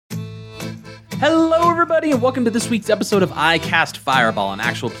Hello, everybody, and welcome to this week's episode of I Cast Fireball, an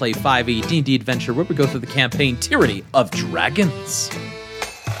actual play 5e D&D adventure where we go through the campaign Tyranny of Dragons.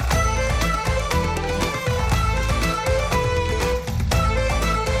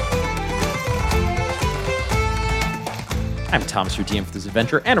 I'm Thomas, your DM for this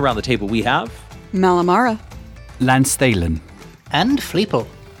adventure, and around the table we have... Malamara. Lance Thalen. And Fleeple.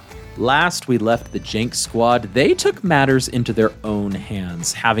 Last we left the Jank squad, they took matters into their own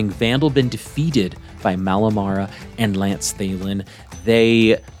hands. Having Vandal been defeated by Malamara and Lance Thalen,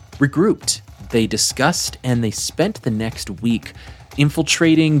 they regrouped, they discussed, and they spent the next week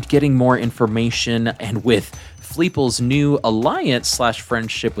infiltrating, getting more information, and with Fleeple's new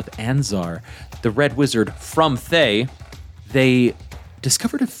alliance/friendship with Anzar, the Red Wizard from Thay, they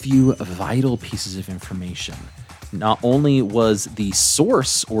discovered a few vital pieces of information. Not only was the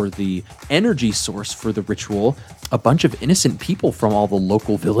source or the energy source for the ritual a bunch of innocent people from all the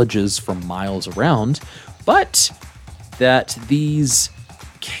local villages from miles around, but that these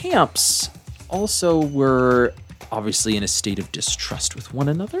camps also were obviously in a state of distrust with one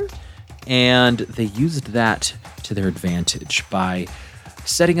another, and they used that to their advantage by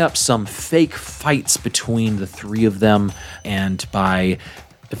setting up some fake fights between the three of them and by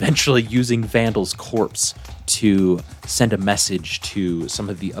eventually using Vandal's corpse to send a message to some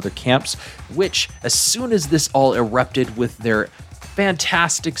of the other camps, which, as soon as this all erupted with their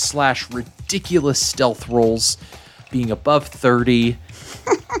fantastic/ridiculous stealth rolls being above 30...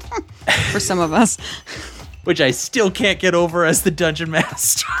 For some of us. Which I still can't get over as the Dungeon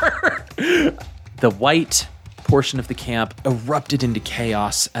Master. The white portion of the camp erupted into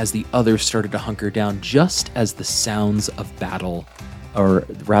chaos as the others started to hunker down, just as the sounds of battle, or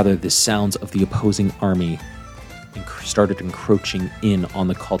rather the sounds of the opposing army, started encroaching in on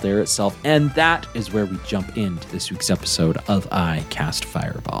the caldera itself. And that is where we jump into this week's episode of I Cast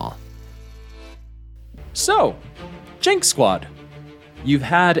Fireball. So, Jank Squad, you've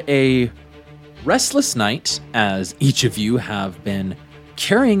had a restless night as each of you have been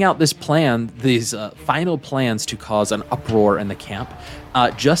carrying out this plan, these final plans to cause an uproar in the camp.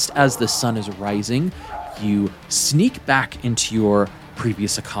 Just as the sun is rising, you sneak back into your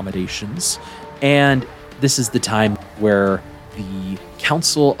previous accommodations, and this is the time where the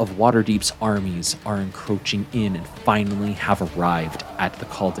Council of Waterdeep's armies are encroaching in and finally have arrived at the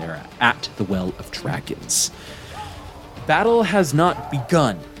caldera, at the Well of Dragons. Battle has not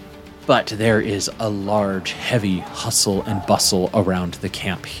begun, but there is a large, heavy hustle and bustle around the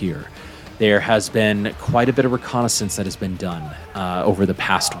camp here. There has been quite a bit of reconnaissance that has been done over the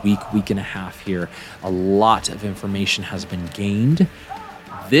past week and a half here. A lot of information has been gained.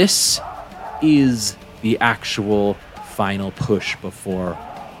 This is the actual final push before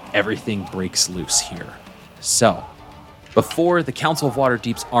everything breaks loose here. So, before the Council of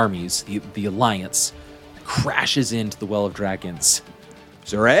Waterdeep's armies, the Alliance, crashes into the Well of Dragons, is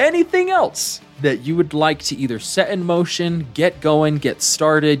there anything else that you would like to either set in motion, get going, get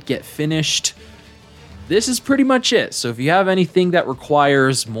started, get finished? This is pretty much it. So if you have anything that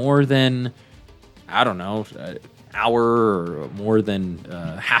requires more than, I don't know, an hour or more than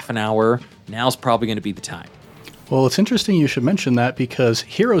half an hour, now's probably going to be the time. Well, it's interesting you should mention that because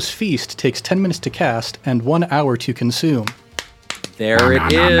Hero's Feast takes 10 minutes to cast and 1 hour to consume. There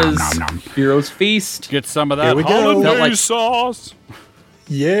it is. Hero's Feast. Get some of that holiday sauce.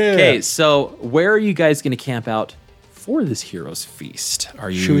 Yeah. Okay, so where are you guys going to camp out for this Hero's Feast?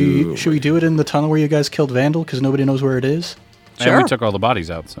 Should we do it in the tunnel where you guys killed Vandal because nobody knows where it is? Sure. And we took all the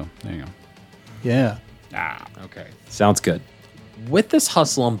bodies out, so there you go. Yeah. Okay. Sounds good. With this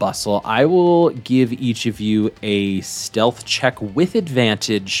hustle and bustle, I will give each of you a stealth check with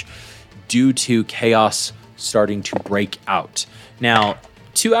advantage due to chaos starting to break out. Now,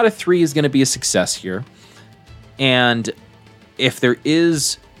 2 out of 3 is going to be a success here. And if there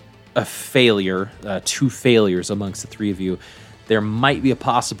is a failure, 2 failures amongst the 3 of you, there might be a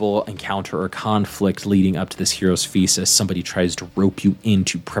possible encounter or conflict leading up to this Hero's Feast as somebody tries to rope you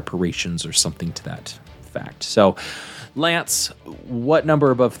into preparations or something to that fact. So, Lance, what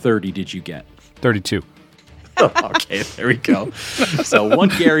number above 30 did you get? 32. Okay, there we go. So 1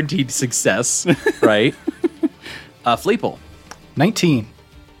 guaranteed success, right? Fleeple. 19.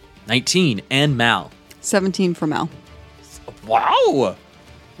 19. And Mal. 17 for Mal. Wow.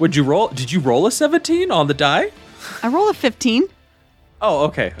 Would you roll? Did you roll a 17 on the die? I roll a 15. Oh,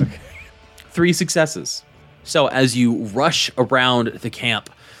 okay. 3 successes. So as you rush around the camp,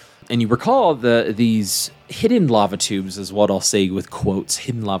 and you recall these hidden lava tubes is what I'll say with quotes,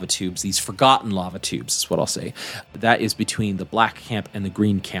 hidden lava tubes, these forgotten lava tubes is what I'll say. That is between the black camp and the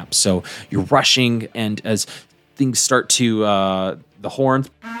green camp. So you're rushing, and as things start to, the horns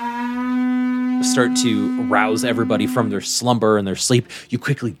start to rouse everybody from their slumber and their sleep, you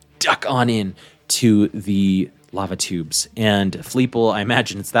quickly duck on in to the lava tubes. And Fleeple, I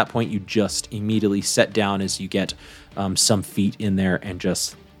imagine it's that point you just immediately set down as you get some feet in there and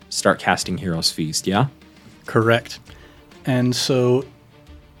just start casting Hero's Feast, yeah? Correct. And so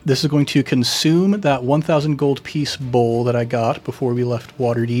this is going to consume that 1,000 gold piece bowl that I got before we left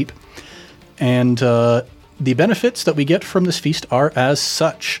Waterdeep. And the benefits that we get from this feast are as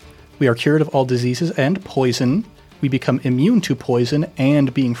such. We are cured of all diseases and poison. We become immune to poison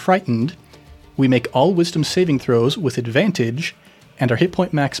and being frightened. We make all wisdom saving throws with advantage, and our hit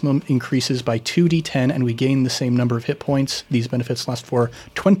point maximum increases by 2d10, and we gain the same number of hit points. These benefits last for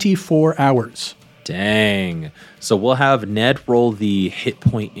 24 hours. Dang. So we'll have Ned roll the hit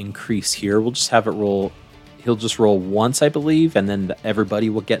point increase here. We'll just have it roll. He'll just roll once, I believe, and then everybody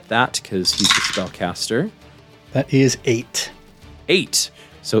will get that because he's the spellcaster. That is 8. 8.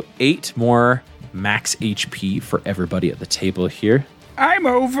 So 8 more max HP for everybody at the table here. I'm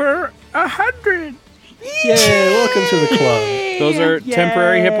over 100. Yay, welcome to the club. Those are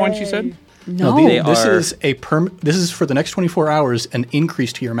temporary hit points, you said? No, This is for the next 24 hours, an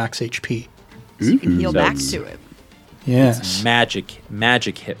increase to your max HP. so you can heal back to it. Yes.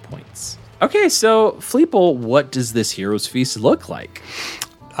 Magic hit points. Okay, so Fleeple, what does this Hero's Feast look like?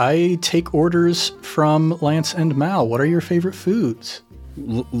 I take orders from Lance and Mal. What are your favorite foods?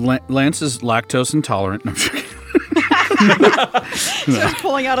 Lance is lactose intolerant. No, I'm joking. Just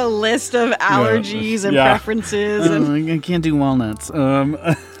pulling out a list of allergies and preferences. And I can't do walnuts.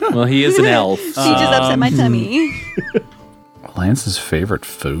 Well, he is an elf. she just upset my tummy. Lance's favorite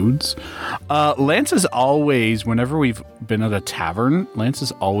foods? Lance has always, whenever we've been at a tavern, Lance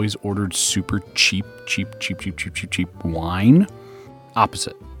has always ordered super cheap wine.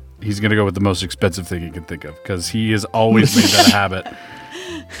 Opposite. He's going to go with the most expensive thing he can think of because he has always made that a habit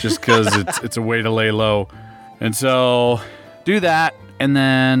just because it's a way to lay low. And so do that. And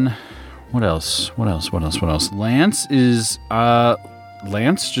then what else? Lance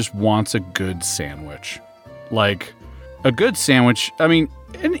just wants a good sandwich. Like a good sandwich. I mean,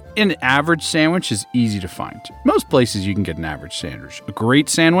 an average sandwich is easy to find. Most places you can get an average sandwich. A great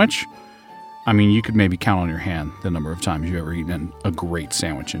sandwich, I mean, you could maybe count on your hand the number of times you've ever eaten a great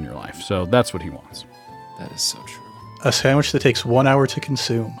sandwich in your life. So that's what he wants. That is so true. A sandwich that takes 1 hour to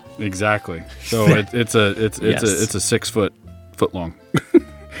consume. Exactly. So it's a 6 foot long.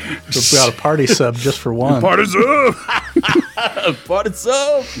 So we got a party sub just for one. Party sub! Party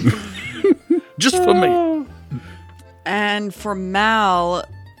sub! Just for me. And for Mal,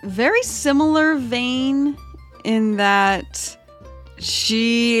 very similar vein in that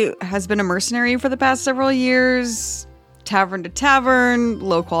she has been a mercenary for the past several years, tavern to tavern,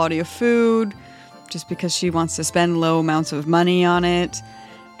 low quality of food, just because she wants to spend low amounts of money on it.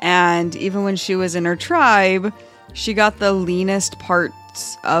 And even when she was in her tribe, she got the leanest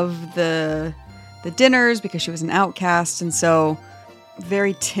parts of the dinners because she was an outcast. And so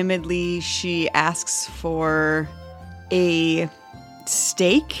very timidly, she asks for a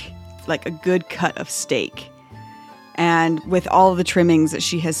steak, like a good cut of steak. And with all the trimmings that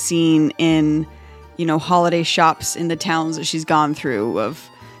she has seen in, holiday shops in the towns that she's gone through of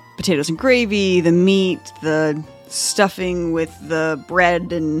potatoes and gravy, the meat, the stuffing with the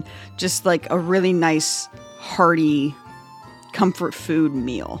bread, and just like a really nice, hearty, comfort food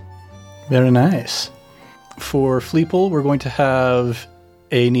meal. Very nice. For Fleeple, we're going to have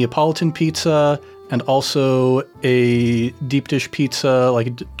a Neapolitan pizza and also a deep dish pizza,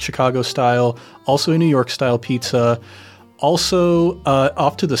 like Chicago style, also a New York style pizza. Also,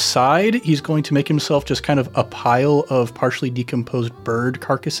 off to the side, he's going to make himself just kind of a pile of partially decomposed bird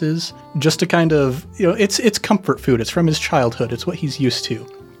carcasses, just to kind of, it's comfort food. It's from his childhood. It's what he's used to.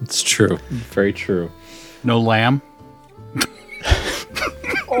 It's true. Very true. No lamb?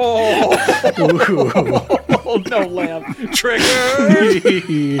 Oh, no lamb.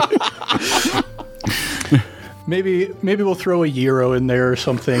 Trigger! Maybe we'll throw a gyro in there or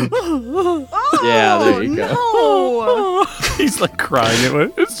something. Yeah, there you go. No! He's like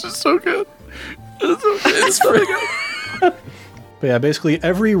crying. It's just so good. It's pretty good. But yeah, basically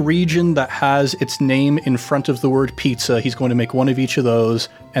every region that has its name in front of the word pizza, he's going to make one of each of those,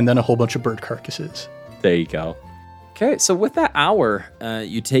 and then a whole bunch of bird carcasses. There you go. Okay, so with that hour,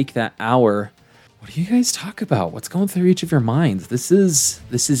 you take that hour. What do you guys talk about? What's going through each of your minds? This is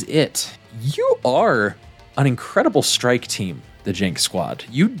it. You are an incredible strike team, the Jank Squad.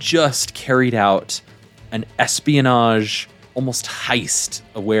 You just carried out an espionage, almost heist,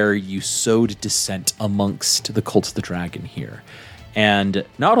 where you sowed dissent amongst the Cult of the Dragon here. And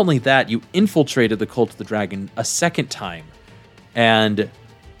not only that, you infiltrated the Cult of the Dragon a second time. And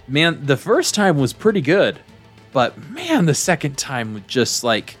Man, the first time was pretty good, but man, the second time was just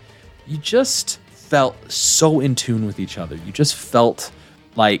like, you just felt so in tune with each other. You just felt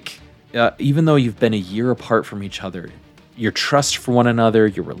like, even though you've been a year apart from each other, your trust for one another,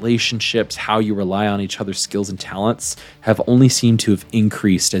 your relationships, how you rely on each other's skills and talents have only seemed to have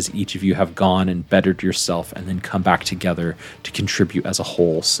increased as each of you have gone and bettered yourself and then come back together to contribute as a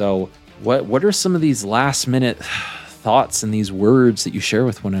whole. So what are some of these last minute thoughts and these words that you share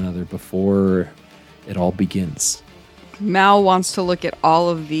with one another before it all begins? Mal wants to look at all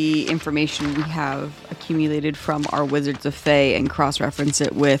of the information we have accumulated from our Wizards of Fae and cross-reference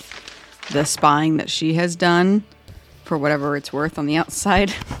it with the spying that she has done for whatever it's worth on the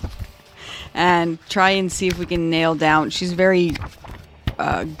outside. And try and see if we can nail down. She's very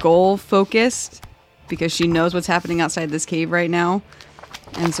goal-focused because she knows what's happening outside this cave right now.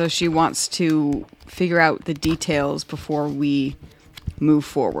 And so she wants to figure out the details before we move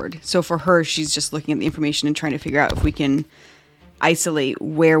forward. So for her, she's just looking at the information and trying to figure out if we can isolate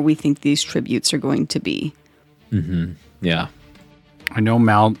where we think these tributes are going to be. Mm-hmm. Yeah. I know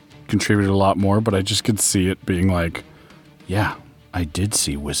Mal contributed a lot more, but I just could see it being like, yeah, I did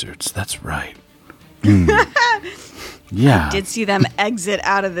see wizards. That's right. Yeah. I did see them exit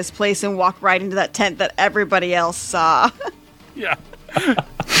out of this place and walk right into that tent that everybody else saw. Yeah.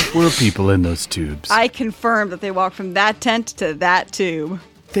 Were people in those tubes? I confirmed that they walked from that tent to that tube.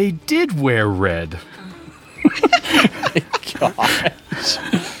 They did wear red. God.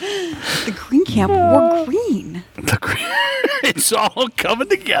 The green camp wore green. It's all coming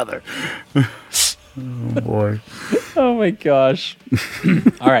together. Oh, boy. Oh my gosh.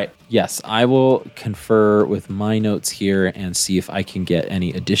 All right. Yes, I will confer with my notes here and see if I can get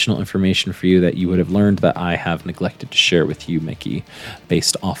any additional information for you that you would have learned that I have neglected to share with you, Mickey,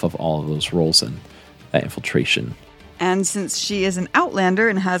 based off of all of those roles and that infiltration. And since she is an outlander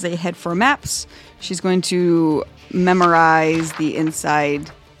and has a head for maps, she's going to memorize the inside,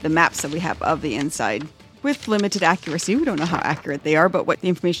 the maps that we have of the inside with limited accuracy. We don't know how accurate they are, but what the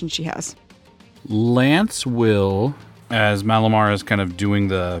information she has. Lance will, as Malamar is kind of doing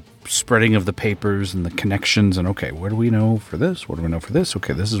the spreading of the papers and the connections and, okay, what do we know for this? What do we know for this?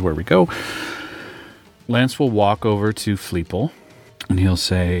 Okay, this is where we go. Lance will walk over to Fleeple and he'll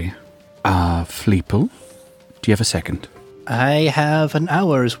say, Fleeple, do you have a second? I have an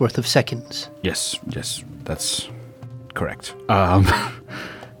hour's worth of seconds. Yes, that's correct.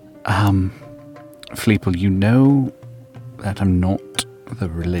 Fleeple, you know that I'm not the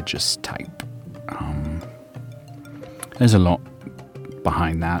religious type. There's a lot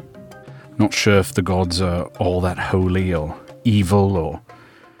behind that. Not sure if the gods are all that holy or evil, or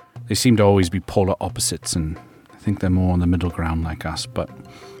they seem to always be polar opposites, and I think they're more on the middle ground like us. But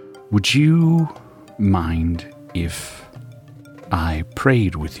would you mind if I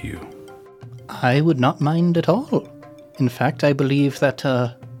prayed with you? I would not mind at all. In fact, I believe that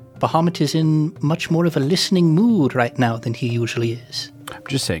Bahamut is in much more of a listening mood right now than he usually is. I'm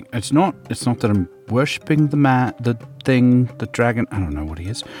just saying, it's not that I'm worshipping the dragon. I don't know what he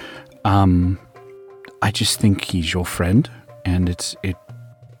is. I just think he's your friend, and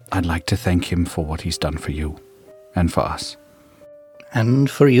I'd like to thank him for what he's done for you and for us. And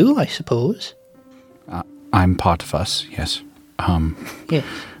for you, I suppose. I'm part of us, yes. Yes.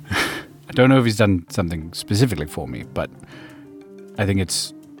 I don't know if he's done something specifically for me, but I think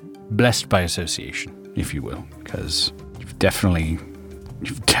it's blessed by association, if you will, because you've definitely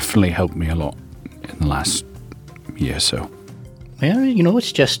helped me a lot in the last year or so. Well,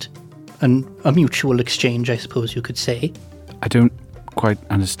 it's just a mutual exchange, I suppose you could say. I don't quite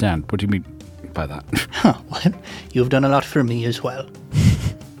understand. What do you mean by that? Well, you've done a lot for me as well.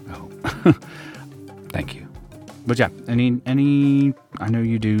 Oh. Thank you. But yeah, any I know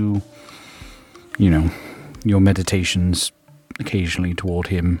you do, your meditations occasionally toward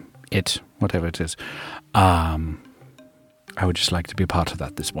him, whatever it is. I would just like to be a part of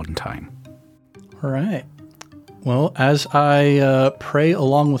that this one time. All right. Well, as I pray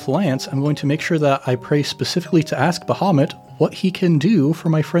along with Lance, I'm going to make sure that I pray specifically to ask Bahamut what he can do for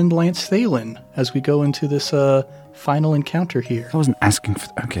my friend Lance Thalen as we go into this final encounter here. I wasn't asking for...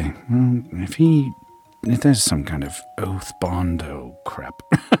 Okay, if there's some kind of oath bond, oh crap.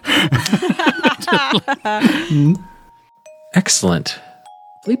 Excellent.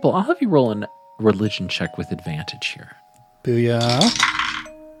 Fleeple, I'll have you roll a religion check with advantage here. Booyah.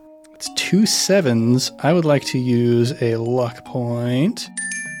 It's 2 7s. I would like to use a luck point.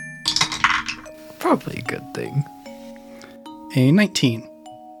 Probably a good thing. A 19.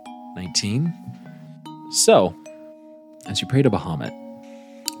 19. So, as you pray to Bahamut,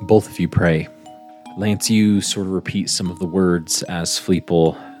 both of you pray. Lance, you sort of repeat some of the words as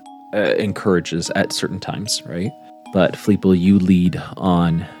Fleeple encourages at certain times, right? But Fleeple, you lead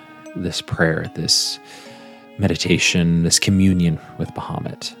on this prayer, this meditation, this communion with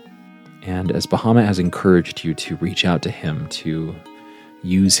Bahamut. And as Bahamut has encouraged you to reach out to him, to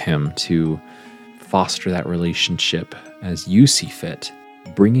use him, to foster that relationship as you see fit,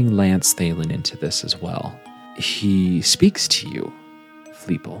 bringing Lance Thalen into this as well, he speaks to you,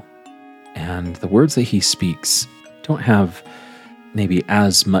 Fleeple. And the words that he speaks don't have maybe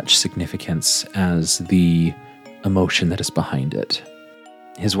as much significance as the emotion that is behind it.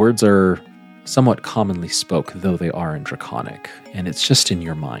 His words are somewhat commonly spoke, though they are in Draconic, and it's just in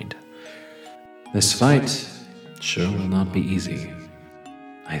your mind. This fight sure will not be easy.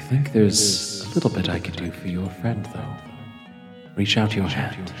 I think there's a little bit I could do for your friend, though. Reach out your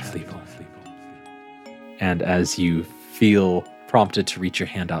hand, Fleeple. And as you feel prompted to reach your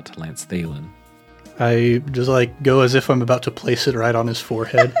hand out to Lance Thalen, I just go as if I'm about to place it right on his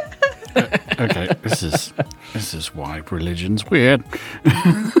forehead. Okay, this is why religion's weird.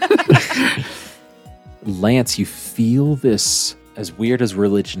 Lance, you feel this, as weird as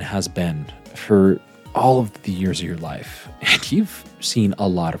religion has been for all of the years of your life, and you've seen a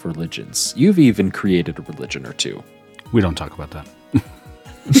lot of religions. You've even created a religion or two. We don't talk about that.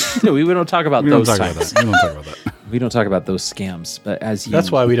 No, we don't talk about those times. We don't talk about that. We don't talk about those scams. But as you,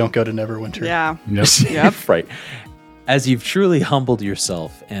 That's why we don't go to Neverwinter. Yeah. Nope. Yep. Right. As you've truly humbled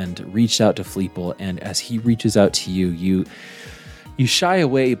yourself and reached out to Fleeple, and as he reaches out to you, you shy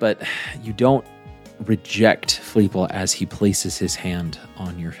away, but you don't reject Fleeple as he places his hand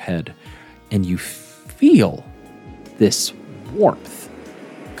on your head, and you feel this warmth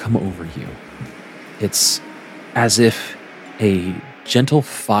come over you. It's as if a gentle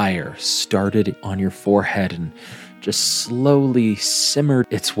fire started on your forehead and just slowly simmered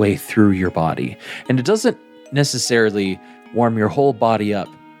its way through your body. And it doesn't necessarily warm your whole body up.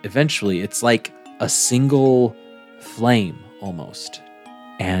 Eventually, it's like a single flame almost.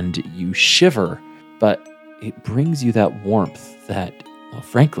 And you shiver, but it brings you that warmth that, well,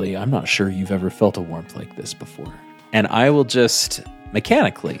 frankly, I'm not sure you've ever felt a warmth like this before. And I will just,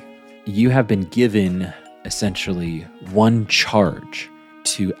 mechanically, you have been given essentially one charge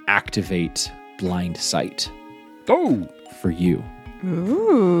to activate blind sight. Oh! For you.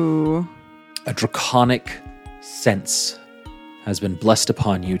 Ooh. A draconic sense has been blessed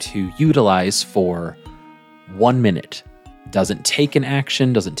upon you to utilize for 1 minute. Doesn't take an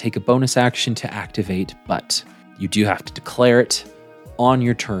action, doesn't take a bonus action to activate, but you do have to declare it on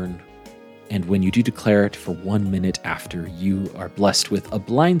your turn. And when you do declare it for 1 minute after, you are blessed with a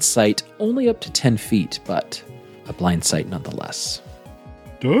blind sight only up to 10 feet, but a blind sight nonetheless.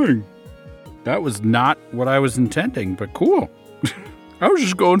 Dang. That was not what I was intending, but cool. I was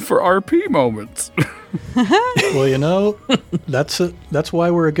just going for RP moments. Well, that's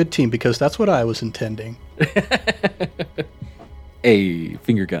why we're a good team, because that's what I was intending. Hey,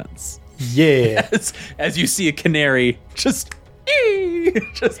 finger guns. Yeah. As you see a canary, just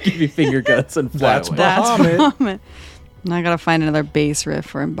give you finger guns and fly That's away. That's Bahamut. Bahamut. And I gotta find another bass riff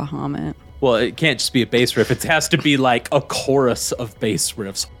for Bahamut. Well, it can't just be a bass riff. It has to be like a chorus of bass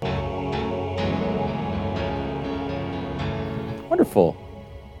riffs. Wonderful.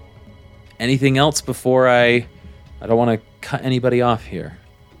 Anything else before I don't want to cut anybody off here.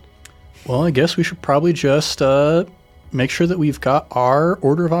 Well, I guess we should probably just make sure that we've got our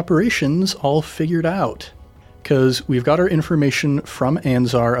order of operations all figured out. Because we've got our information from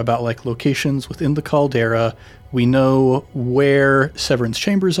Anzar about locations within the caldera. We know where Severin's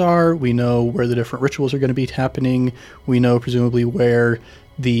chambers are. We know where the different rituals are going to be happening. We know presumably where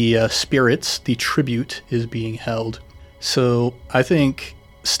the spirits, the tribute, is being held. So I think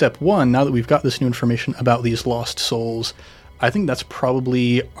step one, now that we've got this new information about these lost souls, I think that's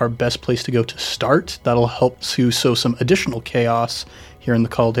probably our best place to go to start. That'll help to sow some additional chaos here in the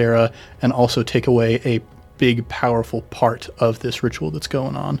caldera and also take away a big, powerful part of this ritual that's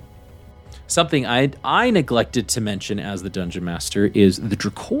going on. Something I neglected to mention as the Dungeon Master is the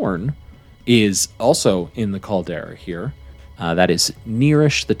Dracorn is also in the caldera here. That is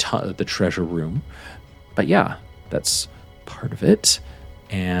nearish the treasure room. But yeah, that's part of it.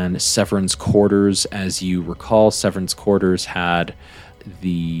 And Severin's quarters, as you recall, Severin's quarters had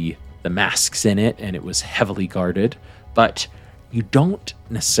the masks in it, and it was heavily guarded. But you don't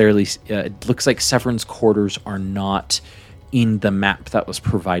necessarily... it looks like Severin's quarters are not in the map that was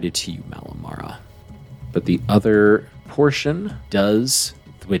provided to you, Malamara. But the other portion does,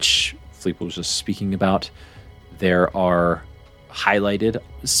 which Fleeple was just speaking about, there are highlighted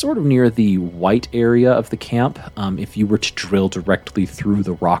sort of near the white area of the camp. If you were to drill directly through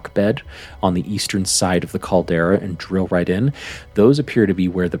the rock bed on the eastern side of the caldera and drill right in, those appear to be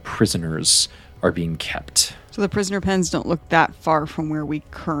where the prisoners are being kept. So the prisoner pens don't look that far from where we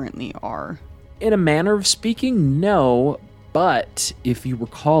currently are. In a manner of speaking, no. But if you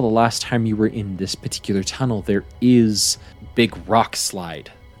recall the last time you were in this particular tunnel, there is big rock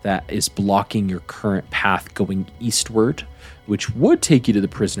slide that is blocking your current path going eastward, which would take you to the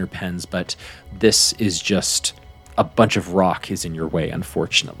prisoner pens, but this is just a bunch of rock is in your way,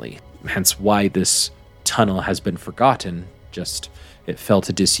 unfortunately. Hence why this tunnel has been forgotten. Just it fell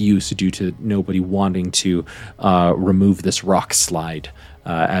to disuse due to nobody wanting to remove this rock slide,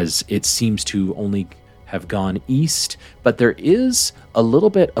 as it seems to only have gone east, but there is a little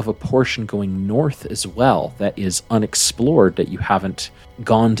bit of a portion going north as well that is unexplored, that you haven't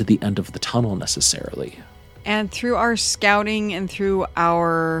gone to the end of the tunnel necessarily. And through our scouting and through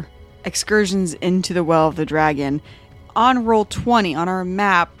our excursions into the Well of the Dragon, on roll 20 on our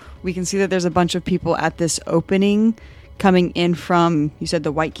map, we can see that there's a bunch of people at this opening coming in from, you said,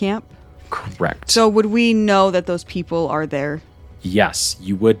 the White Camp? Correct. So would we know that those people are there? Yes,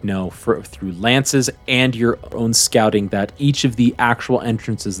 you would know through lances and your own scouting that each of the actual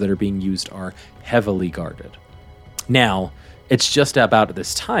entrances that are being used are heavily guarded. Now, it's just about at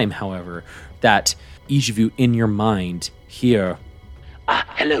this time, however, that each of you in your mind hear,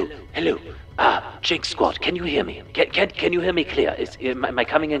 hello. Jinx Squad, can you hear me? Can you hear me clear? Am I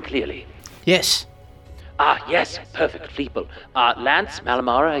coming in clearly? Yes. Yes, perfect, people. Lance,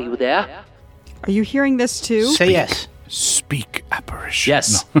 Malamara, are you there? Are you hearing this too? Say yes. Speak, apparition.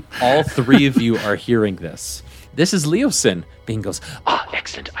 yes, all three of you are hearing this. This is Leosin. Bing goes,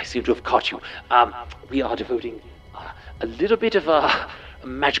 Excellent, I seem to have caught you. We are devoting a little bit of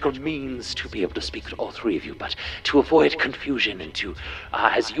magical means to be able to speak to all three of you, but to avoid confusion and to,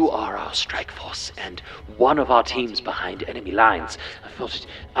 as you are our strike force and one of our teams behind enemy lines, I felt it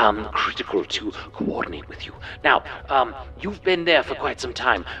critical to coordinate with you. Now, you've been there for quite some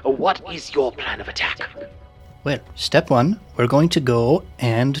time. What is your plan of attack? Well, step one, we're going to go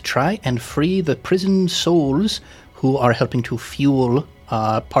and try and free the prison souls who are helping to fuel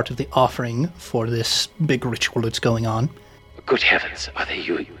part of the offering for this big ritual that's going on. Good heavens, are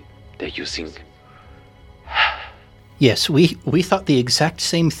they're using... Yes, we thought the exact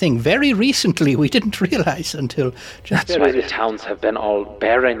same thing. Very recently, we didn't realize until just... That's why the towns have been all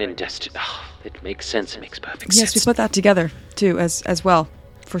barren and destitute. It makes sense, it makes perfect Yes, sense. we put that together too, as well,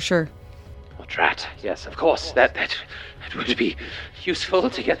 for sure. Drat, yes, of course. That would be useful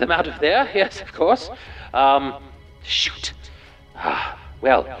to get them out of there. Yes, of course. Shoot.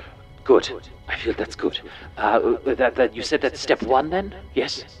 Well, good. I feel that's good. That you said that's step one then?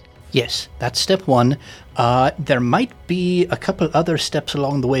 Yes. Yes, that's step one. There might be a couple other steps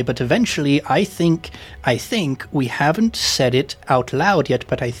along the way, but eventually I think we haven't said it out loud yet,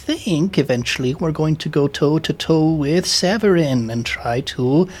 but I think eventually we're going to go toe-to-toe with Severin and try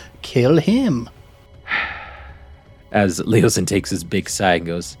to kill him. as Leosin takes his big sigh and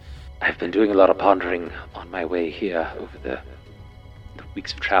goes, I've been doing a lot of pondering on my way here over the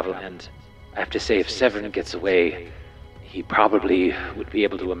weeks of travel, and I have to say, if Severin gets away, he probably would be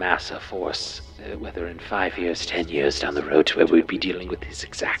able to amass a force, whether in 5 years, 10 years down the road, to where we'd be dealing with this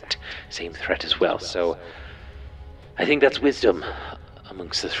exact same threat as well. So I think that's wisdom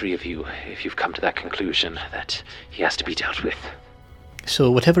amongst the three of you, if you've come to that conclusion, that he has to be dealt with.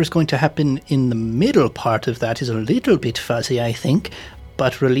 So whatever's going to happen in the middle part of that is a little bit fuzzy, I think.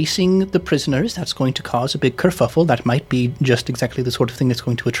 But releasing the prisoners, that's going to cause a big kerfuffle. That might be just exactly the sort of thing that's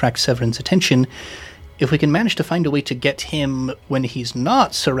going to attract Severin's attention. If we can manage to find a way to get him when he's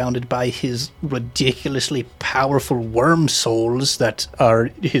not surrounded by his ridiculously powerful worm souls that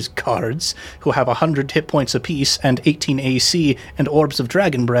are his guards, who have 100 hit points apiece and 18 AC and orbs of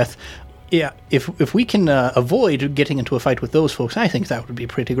dragon breath, yeah, if we can avoid getting into a fight with those folks, I think that would be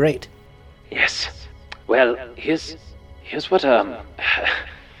pretty great. Yes. Well, here's what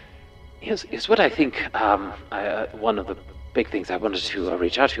here's what I think. One of the big things I wanted to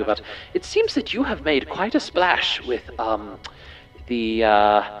reach out to you about. It seems that you have made quite a splash with with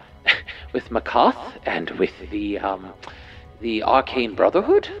Makarth and with the Arcane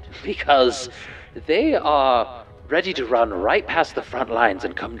Brotherhood, because they are ready to run right past the front lines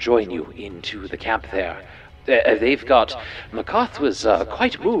and come join you into the camp there. They've got... Makarth was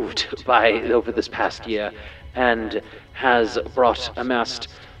quite moved by over this past year and has amassed,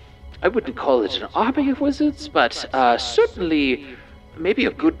 I wouldn't call it an army of wizards, but certainly maybe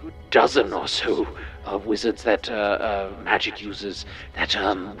a good dozen or so wizards that magic users that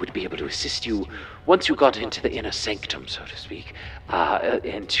would be able to assist you once you got into the inner sanctum, so to speak,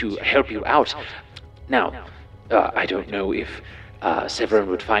 and to help you out. Now, I don't know if Severin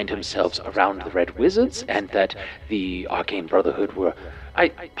would find himself around the Red Wizards, and that the Arcane Brotherhood were...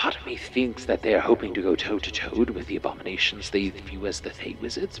 part of me thinks that they are hoping to go toe-to-toe with the abominations they view as the Thay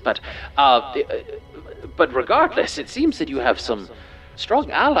Wizards, but regardless, it seems that you have some strong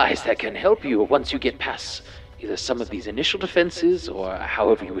allies that can help you once you get past either some of these initial defenses or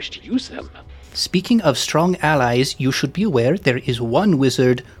however you wish to use them. Speaking of strong allies, you should be aware there is one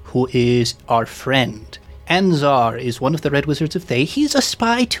wizard who is our friend. Anzar is one of the Red Wizards of Thay. He's a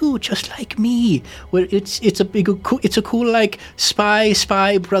spy too, just like me. Where it's a cool like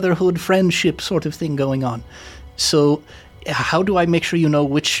spy brotherhood friendship sort of thing going on. So, how do I make sure you know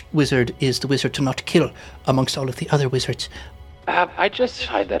which wizard is the wizard to not kill amongst all of the other wizards? I just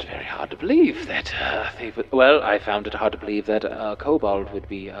find that very hard to believe that they would... Well, I found it hard to believe that Kobold would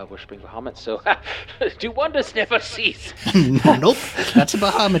be worshipping Bahamut, so do wonders never cease. Nope, that's a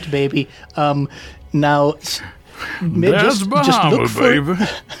Bahamut, baby. Now, That's Bahamut,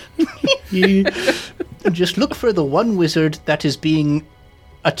 baby. Just look for the one wizard that is being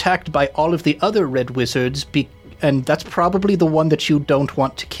attacked by all of the other Red Wizards, and that's probably the one that you don't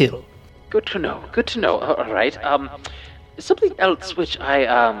want to kill. Good to know. All right. Something else which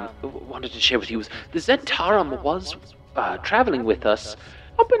I wanted to share with you is the Zentarum was traveling with us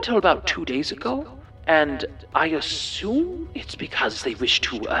up until about 2 days ago, and I assume it's because they wish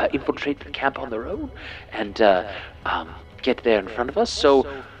to infiltrate the camp on their own and get there in front of us. So,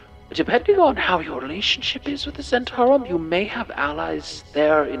 depending on how your relationship is with the Zentarum, you may have allies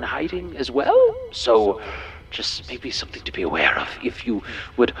there in hiding as well. So, just maybe something to be aware of if you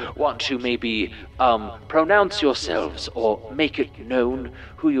would want to maybe pronounce yourselves or make it known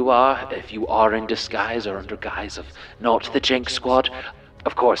who you are, if you are in disguise or under guise of not the Jenk Squad.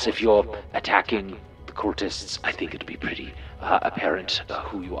 Of course, if you're attacking the cultists, I think it'd be pretty apparent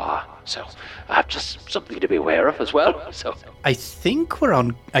who you are. So, just something to be aware of as well. So, I think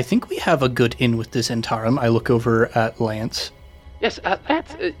we have a good in with the Zentarum. I look over at Lance. Yes,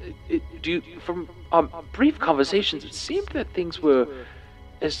 from brief conversations, it seemed that things were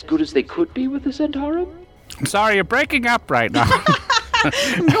as good as they could be with the Zentarum. I'm sorry, you're breaking up right now.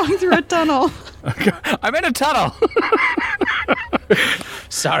 I'm going through a tunnel. I'm in a tunnel.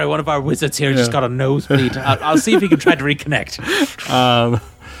 Sorry, one of our wizards here just got a nosebleed. I'll see if he can try to reconnect.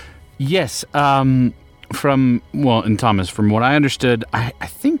 Yes, and Thomas, from what I understood, I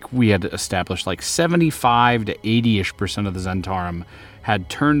think we had established like 75 to 80-ish% of the Zentarum had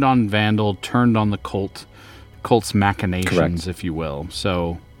turned on Vandal, turned on the cult's machinations, correct, if you will.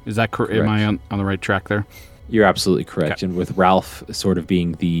 So, is that correct? Correct. Am I on the right track there? You're absolutely correct. Okay. And with Ralph sort of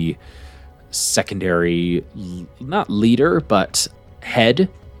being the secondary, not leader, but head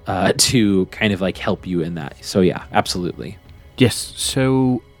to kind of like help you in that. So yeah, absolutely. Yes,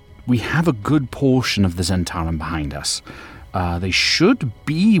 so we have a good portion of the Zentarum behind us. They should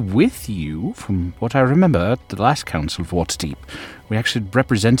be with you, from what I remember, at the last Council of Waterdeep. We actually had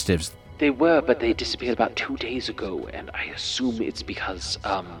representatives. They were, but they disappeared about 2 days ago, and I assume it's because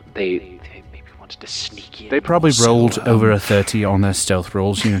they maybe wanted to sneak in. They probably rolled over a 30 on their stealth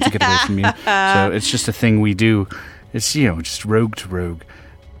rolls, to get away from you. So it's just a thing we do. It's, just rogue to rogue.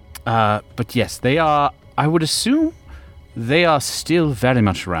 But yes, they are, I would assume, they are still very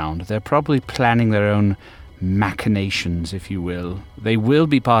much around. They're probably planning their own machinations, if you will. They will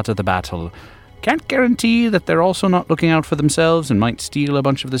be part of the battle. Can't guarantee that they're also not looking out for themselves and might steal a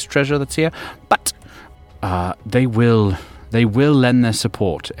bunch of this treasure that's here, but they will lend their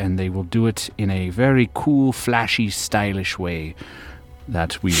support, and they will do it in a very cool, flashy, stylish way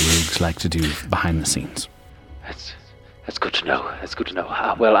that we rogues like to do behind the scenes. That's good to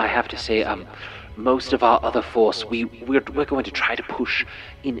know. Well, I have to say, most of our other force, we're going to try to push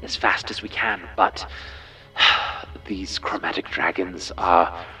in as fast as we can, but these chromatic dragons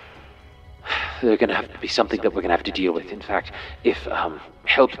they're going to have to be something that we're going to have to deal with. In fact, if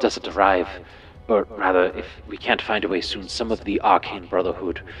help doesn't arrive, or rather, if we can't find a way soon, some of the Arcane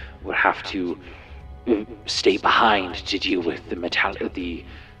Brotherhood will have to stay behind to deal with the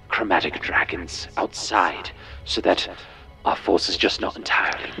chromatic dragons outside, so that our force is just not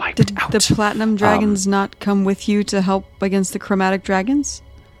entirely wiped Did out. the Platinum Dragons not come with you to help against the Chromatic Dragons?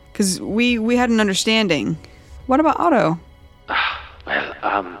 Because we had an understanding. What about Otto?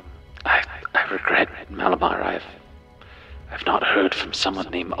 Well, I regret, Malamar, I've not heard from someone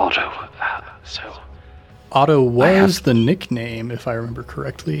named Otto, so... Otto was the nickname, if I remember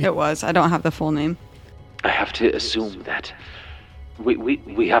correctly. It was. I don't have the full name. I have to assume that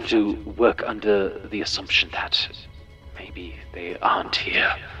We have to work under the assumption that maybe they aren't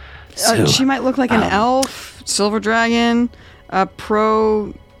here. So, she might look like an elf, silver dragon,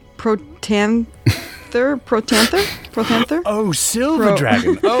 protanther. Oh, silver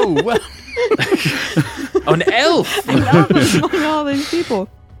dragon. Oh, well. An elf! An elf among all these people.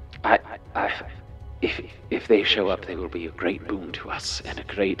 If they show up, they will be a great boon to us and a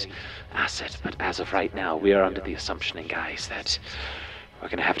great asset. But as of right now, we are under the assumption, guys, that we're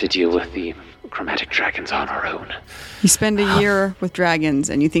going to have to deal with the chromatic dragons on our own. You spend a year with dragons,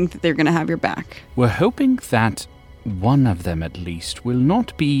 and you think that they're going to have your back. We're hoping that one of them, at least, will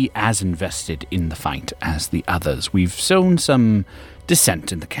not be as invested in the fight as the others. We've sown some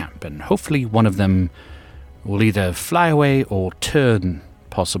dissent in the camp, and hopefully one of them will either fly away or turn,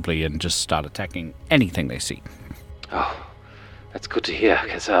 possibly, and just start attacking anything they see. Oh, that's good to hear,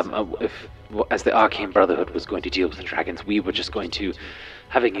 because as the Arcane Brotherhood was going to deal with the dragons, we were just going to,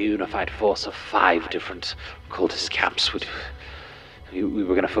 having a unified force of 5 different cultist camps, we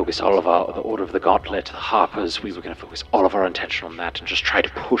were going to focus all of the Order of the Gauntlet, the Harpers, we were going to focus all of our attention on that and just try to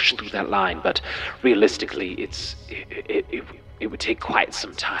push through that line, but realistically, it would take quite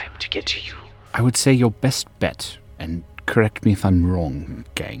some time to get to you. I would say your best bet, and correct me if I'm wrong,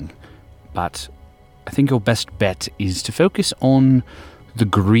 gang, but I think your best bet is to focus on the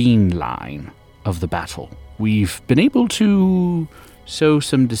green line of the battle. We've been able to sow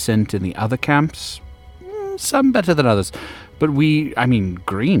some dissent in the other camps, some better than others, but green,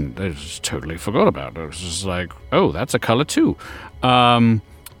 I just totally forgot about it. It was just like, oh, that's a color too.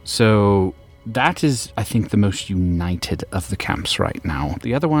 So that is, I think, the most united of the camps right now.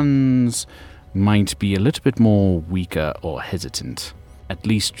 The other ones might be a little bit more weaker or hesitant, at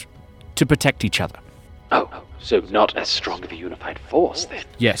least to protect each other. Oh, so not as strong of a unified force, then?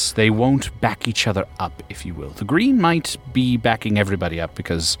 Yes, they won't back each other up, if you will. The green might be backing everybody up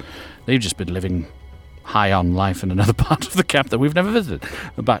because they've just been living high on life in another part of the camp that we've never visited.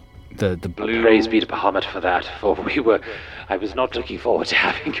 But the blue... Praise be to Bahamut for that, for I was not looking forward to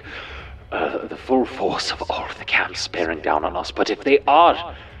having the full force of all of the camps bearing down on us, but if they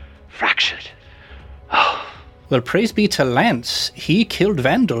are fractured... Oh. Well, praise be to Lance. He killed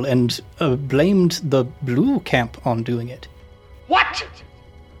Vandal and blamed the blue camp on doing it. What?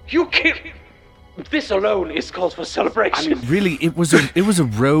 You killed... This alone is cause for celebration. I mean, really, it was a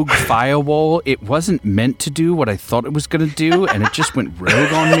rogue firewall. It wasn't meant to do what I thought it was going to do, and it just went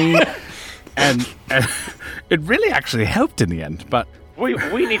rogue on me. And it really actually helped in the end, but...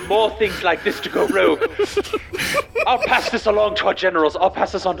 We need more things like this to go rogue. I'll pass this along to our generals. I'll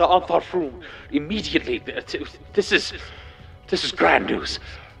pass this on to Anthar Froom immediately. This is grand news.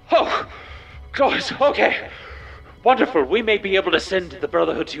 Oh, guys, okay. Wonderful. We may be able to send the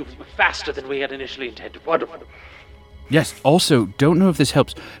Brotherhood to you faster than we had initially intended. Wonderful. Yes, also, don't know if this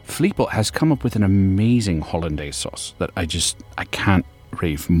helps. Fleetbot has come up with an amazing hollandaise sauce that I can't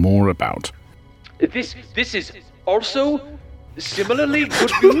rave more about. This is also... similarly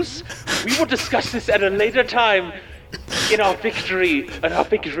good news. We will discuss this at a later time in our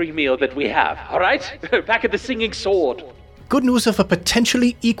victory meal that we have. All right? Back at the Singing Sword. Good news of a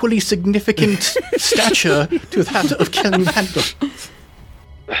potentially equally significant stature to that of killing Vandal.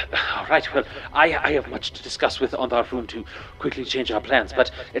 All right. Well, I have much to discuss with Anthar Froom to quickly change our plans, but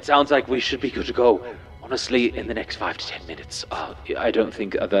it sounds like we should be good to go. Honestly, in the next 5 to 10 minutes. I don't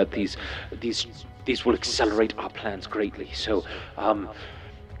think that these will accelerate our plans greatly. So,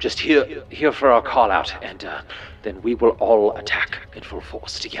 just here for our call out, and then we will all attack in full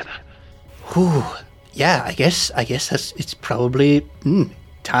force together. Whew. Yeah, I guess it's probably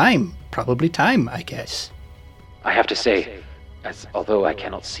time. Probably time, I guess. I have to say, although I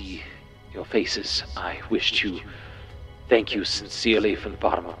cannot see your faces, I wish to thank you sincerely from the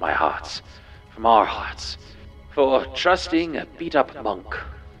bottom of my hearts, from our hearts, for trusting a beat-up monk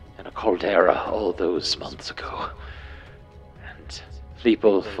in a caldera all those months ago. And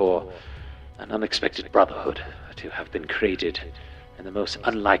Fleeple for an unexpected brotherhood to have been created in the most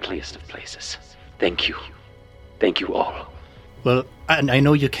unlikeliest of places. Thank you. Thank you all. Well, I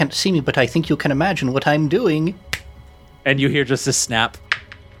know you can't see me, but I think you can imagine what I'm doing. And you hear just a snap.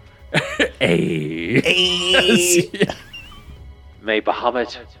 Hey. May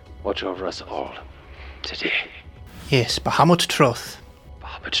Bahamut watch over us all today. Yes, Bahamut Troth.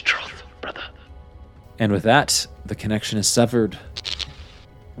 Bahamut Troth, brother. And with that, the connection is severed.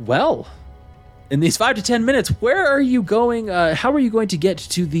 Well, in these 5 to 10 minutes, where are you going? How are you going to get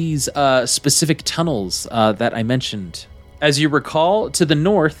to these specific tunnels that I mentioned? As you recall, to the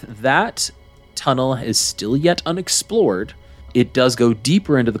north, that tunnel is still yet unexplored. It does go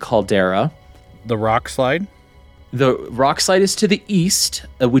deeper into the caldera. The rock slide? The rock slide is to the east,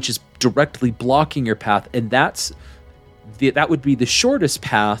 which is directly blocking your path, and that would be the shortest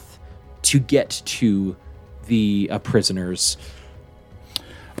path to get to the prisoners.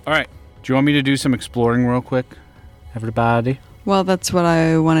 All right. Do you want me to do some exploring real quick, everybody? Well, that's what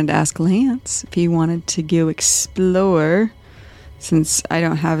I wanted to ask Lance, if he wanted to go explore, since I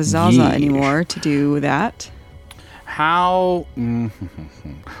don't have Zaza anymore to do that. How?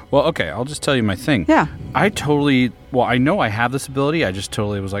 Well, okay, I'll just tell you my thing. Yeah. I know I have this ability. I just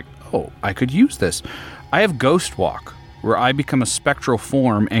totally was like, oh, I could use this. I have Ghost Walk, where I become a spectral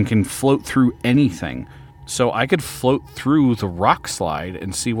form and can float through anything. So I could float through the rock slide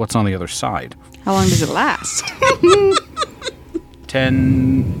and see what's on the other side. How long does it last?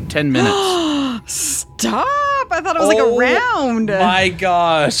 10 minutes. Stop! I thought it was like a round. My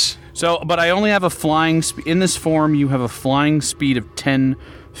gosh. So, but I only have a flying speed. In this form, you have a flying speed of 10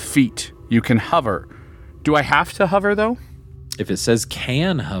 feet. You can hover. Do I have to hover, though? If it says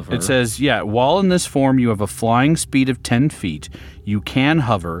can hover. It says, yeah, while in this form, you have a flying speed of 10 feet. You can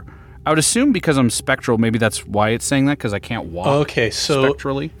hover. I would assume because I'm spectral, maybe that's why it's saying that, because I can't walk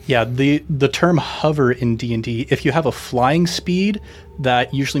spectrally. Yeah, the term hover in D&D, if you have a flying speed,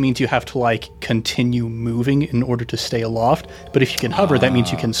 that usually means you have to, like, continue moving in order to stay aloft. But if you can hover, that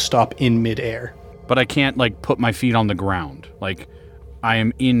means you can stop in midair. But I can't, like, put my feet on the ground. Like, I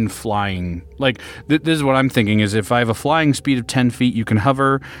am in flying. Like, this is what I'm thinking, is if I have a flying speed of 10 feet, you can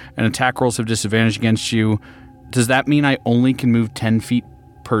hover, and attack rolls have disadvantage against you. Does that mean I only can move 10 feet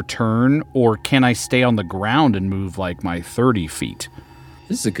per turn, or can I stay on the ground and move like my 30 feet?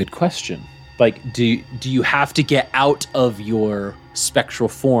 This is a good question. Like, do you have to get out of your spectral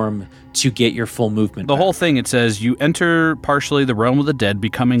form to get your full movement The back? whole thing, it says, you enter partially the realm of the dead,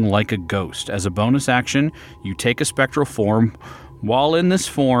 becoming like a ghost. As a bonus action, you take a spectral form. While in this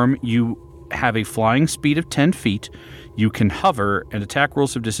form, you have a flying speed of 10 feet. You can hover, and attack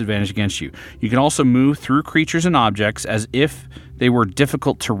rolls have disadvantage against you. You can also move through creatures and objects as if they were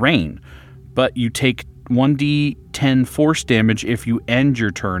difficult terrain, but you take 1d10 force damage if you end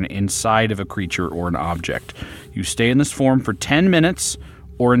your turn inside of a creature or an object. You stay in this form for 10 minutes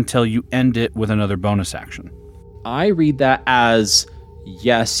or until you end it with another bonus action. I read that as,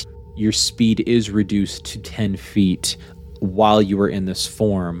 yes, your speed is reduced to 10 feet while you are in this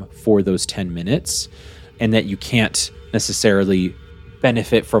form for those 10 minutes, and that you can't necessarily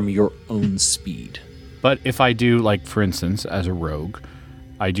benefit from your own speed. But if I do, like, for instance, as a rogue,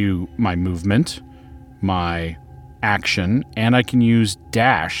 I do my movement, my action, and I can use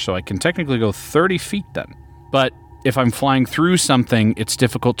dash, so I can technically go 30 feet then. But if I'm flying through something, it's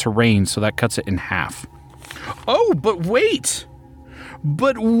difficult terrain, so that cuts it in half. Oh, but wait!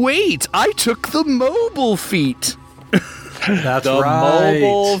 I took the mobile feat! That's The right.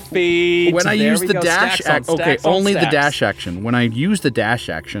 mobile feat. When I There use we the go. dash Stacks on action, okay, stacks on only the stacks. dash action. When I use the dash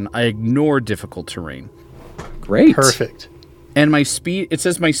action, I ignore difficult terrain. Great. Perfect. And my speed, it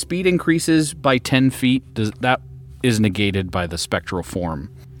says my speed increases by 10 feet. That is negated by the spectral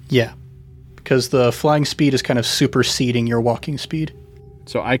form. Yeah, because the flying speed is kind of superseding your walking speed.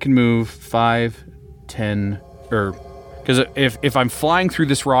 So I can move 5, 10, or... Because if I'm flying through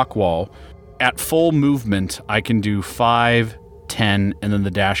this rock wall, at full movement, I can do 5, 10, and then the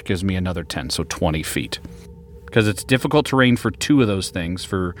dash gives me another 10, so 20 feet. Because it's difficult terrain for two of those things,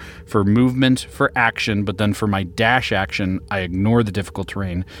 for movement, for action, but then for my dash action, I ignore the difficult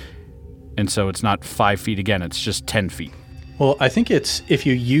terrain, and so it's not 5 feet again, it's just 10 feet. Well, I think it's if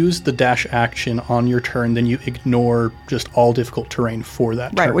you use the dash action on your turn, then you ignore just all difficult terrain for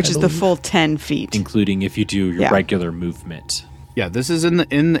that turn. Right, which I is the believe. full 10 feet. Including if you do your Yeah. regular movement. Yeah, this is in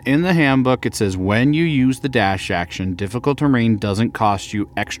the handbook. It says when you use the dash action, difficult terrain doesn't cost you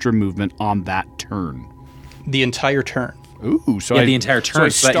extra movement on that turn. The entire turn. Ooh, so The entire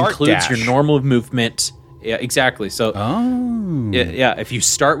turn. So that includes your normal movement. Yeah, exactly. So, yeah, if you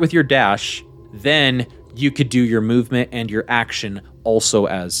start with your dash, then you could do your movement and your action also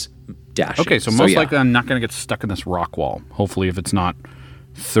as dashing. Okay, so most likely I'm not going to get stuck in this rock wall. Hopefully, if it's not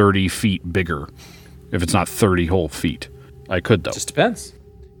 30 feet bigger, if it's not 30 whole feet. I could, though. Just depends.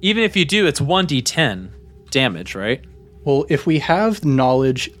 Even if you do, it's 1d10 damage, right? Well, if we have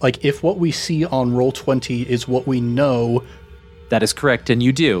knowledge, like if what we see on Roll20 is what we know, That is correct, and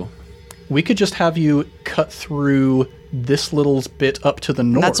you do. we could just have you cut through this little bit up to the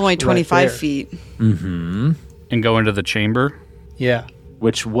north. That's only right 25 there. feet. And go into the chamber. Yeah.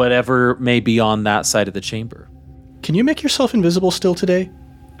 Which whatever may be on that side of the chamber. Can you make yourself invisible still today?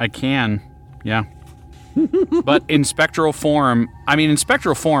 I can, yeah. But in spectral form,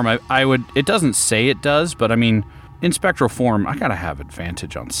 I would, it doesn't say it does, but I mean, in spectral form, I gotta have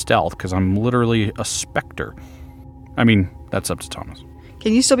advantage on stealth because I'm literally a specter. I mean, that's up to Thomas.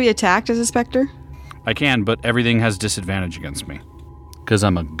 Can you still be attacked as a specter? I can, but everything has disadvantage against me. Because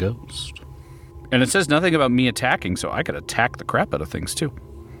I'm a ghost. And it says nothing about me attacking, so I could attack the crap out of things, too.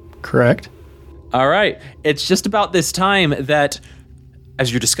 Correct. All right. It's just about this time that,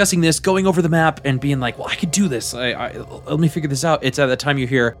 as you're discussing this, going over the map and being like, well, I could do this. Let me figure this out. It's at that time you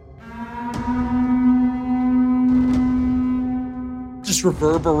hear just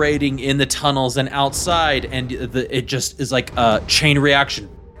reverberating in the tunnels and outside, and it just is like a chain reaction.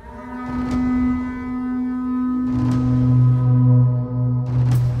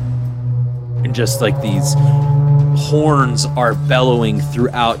 And just like these horns are bellowing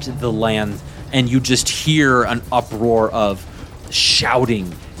throughout the land, and you just hear an uproar of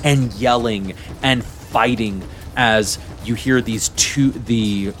shouting and yelling and fighting as you hear these two.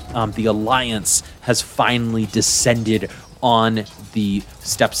 The Alliance has finally descended on the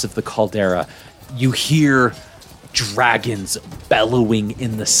steps of the caldera. You hear dragons bellowing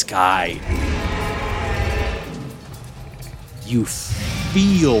in the sky. You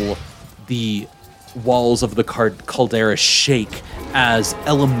feel the walls of the caldera shake as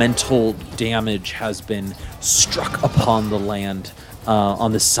elemental damage has been struck upon the land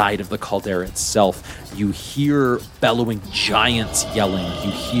on the side of the caldera itself. You hear bellowing giants yelling.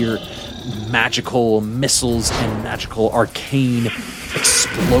 You hear magical missiles and magical arcane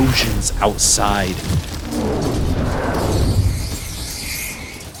explosions outside.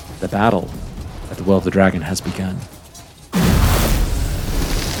 The battle at the Well of the Dragon has begun.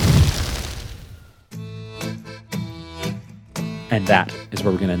 And that is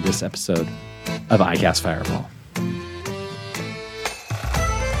where we're going to end this episode of iCast Fireball.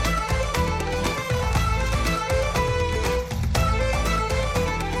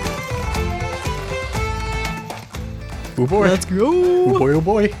 Oh boy. Let's go. Oh boy, oh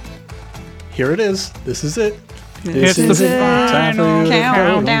boy. Here it is. This is it. It's This is the it. Time for you to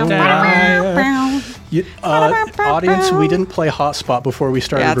Countdown. go. Audience, we didn't play Hotspot before we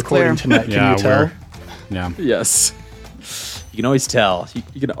started Yeah, it's recording clear. tonight. Can you tell? Yeah. Yes. You can always tell.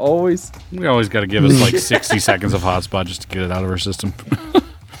 You can always... We always got to give us like 60 seconds of hotspot just to get it out of our system.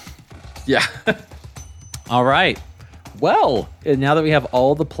 Yeah. All right. Well, now that we have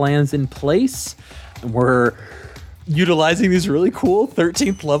all the plans in place, we're utilizing these really cool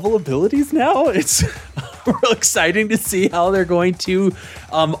 13th level abilities now. It's real exciting to see how they're going to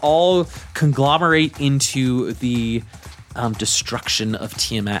all conglomerate into the destruction of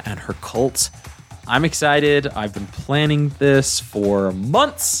Tiamat and her cult. I'm excited. I've been planning this for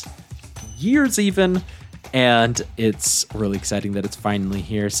months, years even, and it's really exciting that it's finally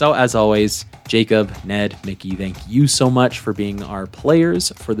here. So as always, Jacob, Ned, Mickey, thank you so much for being our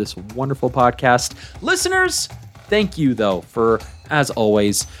players for this wonderful podcast. Listeners, thank you though for, as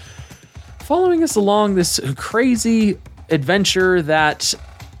always, following us along this crazy adventure that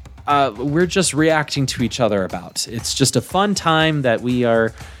we're just reacting to each other about. It's just a fun time that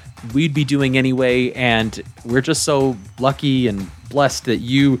we'd be doing anyway, and we're just so lucky and blessed that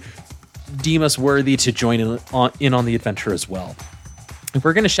you deem us worthy to join in on the adventure as well. And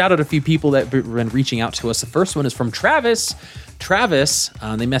we're going to shout out a few people that have been reaching out to us. The first one is from Travis. Travis,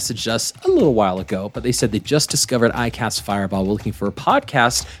 they messaged us a little while ago, but they said they just discovered iCast Fireball. We're looking for a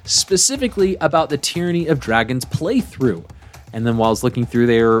podcast specifically about the Tyranny of Dragons playthrough. And then while I was looking through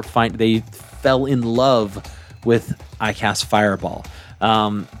there, they fell in love with iCast Fireball.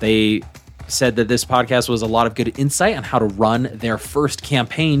 They said that this podcast was a lot of good insight on how to run their first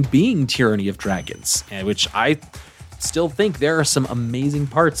campaign being Tyranny of Dragons, which I still think there are some amazing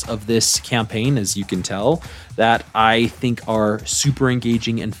parts of this campaign, as you can tell, that I think are super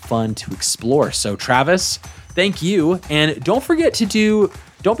engaging and fun to explore. So Travis, thank you. And don't be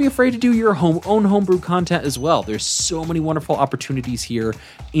afraid to do your own homebrew content as well. There's so many wonderful opportunities here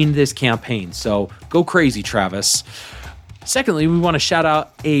in this campaign. So go crazy, Travis. Secondly, we want to shout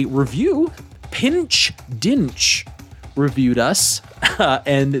out a review. Pinch Dinch reviewed us,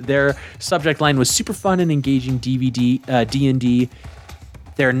 and their subject line was super fun and engaging D&D.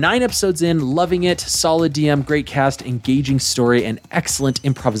 They're 9 episodes in, loving it, solid DM, great cast, engaging story, and excellent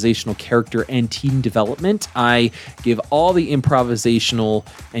improvisational character and team development. I give all the improvisational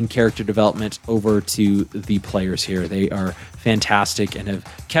and character development over to the players here. They are fantastic and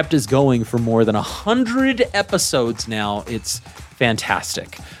have kept us going for more than 100 episodes now. It's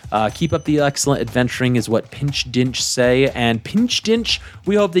fantastic. Keep up the excellent adventuring is what Pinch Dinch say. And Pinch Dinch,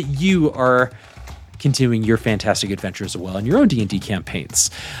 we hope that you are continuing your fantastic adventures as well in your own D&D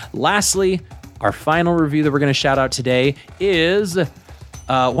campaigns. Lastly, our final review that we're going to shout out today is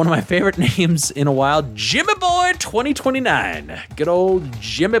One of my favorite names in a while, Jimmy Boy 2029. Good old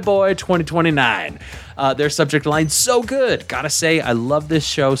Jimmy Boy 2029. Their subject line, so good. Gotta say, I love this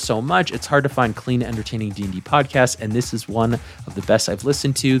show so much. It's hard to find clean, entertaining D&D podcasts, and this is one of the best I've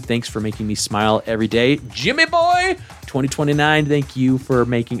listened to. Thanks for making me smile every day. Jimmy Boy 2029, thank you for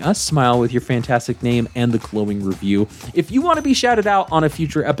making us smile with your fantastic name and the glowing review. If you want to be shouted out on a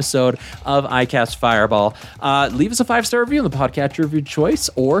future episode of iCast Fireball, leave us a 5-star review on the podcatcher of your choice,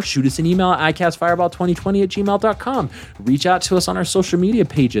 or shoot us an email at icastfireball2020@gmail.com. Reach out to us on our social media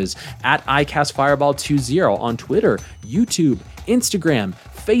pages at icastfireball20 on Twitter, YouTube, Instagram,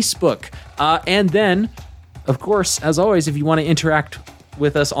 Facebook, and then, of course, as always, if you want to interact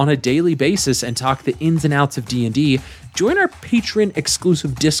with us on a daily basis and talk the ins and outs of D&D, join our Patreon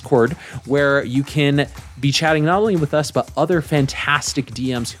exclusive Discord, where you can be chatting not only with us, but other fantastic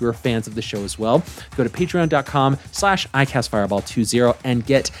DMs who are fans of the show as well. Go to patreon.com/icastfireball20 and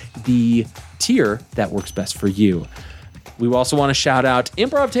get the tier that works best for you. We also want to shout out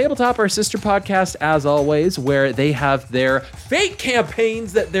Improv Tabletop, our sister podcast, as always, where they have their fake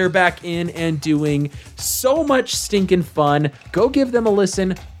campaigns that they're back in and doing so much stinking fun. Go give them a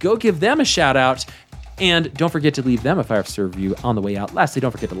listen. Go give them a shout out. And don't forget to leave them a 5-star review on the way out. Lastly,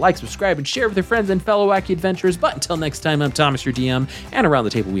 don't forget to like, subscribe, and share with your friends and fellow wacky adventurers. But until next time, I'm Thomas, your DM, and around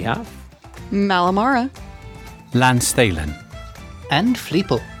the table we have Malamara. Lance Thalen. And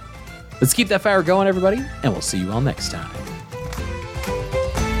Fleeple. Let's keep that fire going, everybody, and we'll see you all next time.